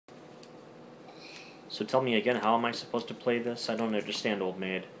So tell me again, how am I supposed to play this? I don't understand, old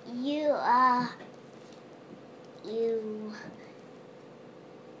maid. You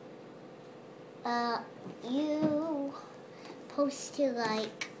supposed to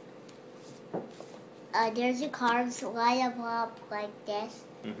like, there's your cards, line them up like this.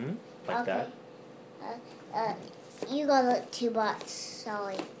 Mm-hmm. Like okay. that. You got too much,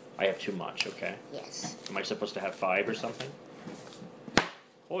 sorry. I have too much, okay. Yes. Am I supposed to have 5 or something?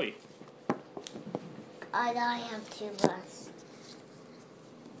 Oi. I have too much.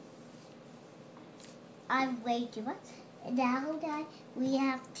 I'm way too much. Now that we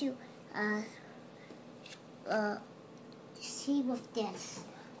have to see with this.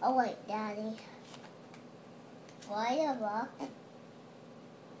 Oh wait, Daddy. Line them up.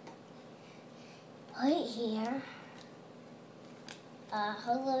 Right here.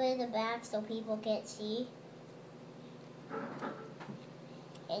 Hold them in the back so people can't see.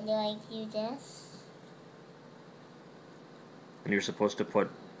 And then I do this. And you're supposed to put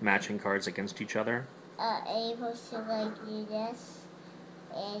matching cards against each other? And you're supposed to like do this.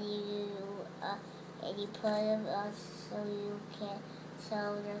 And you put them so you can't,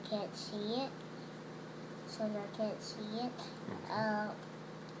 so they can't see it. So they can't see it.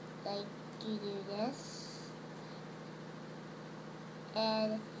 Like you do this.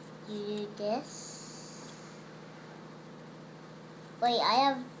 And you do this. Wait,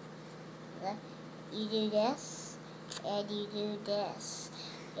 you do this, and you do this.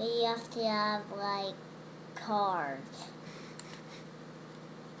 And you have to have, like, cards.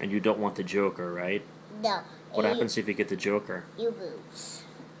 And you don't want the Joker, right? No. What happens if you get the Joker? You lose.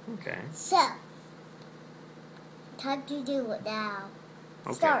 Okay. So, time to do it now.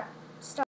 Okay. Start.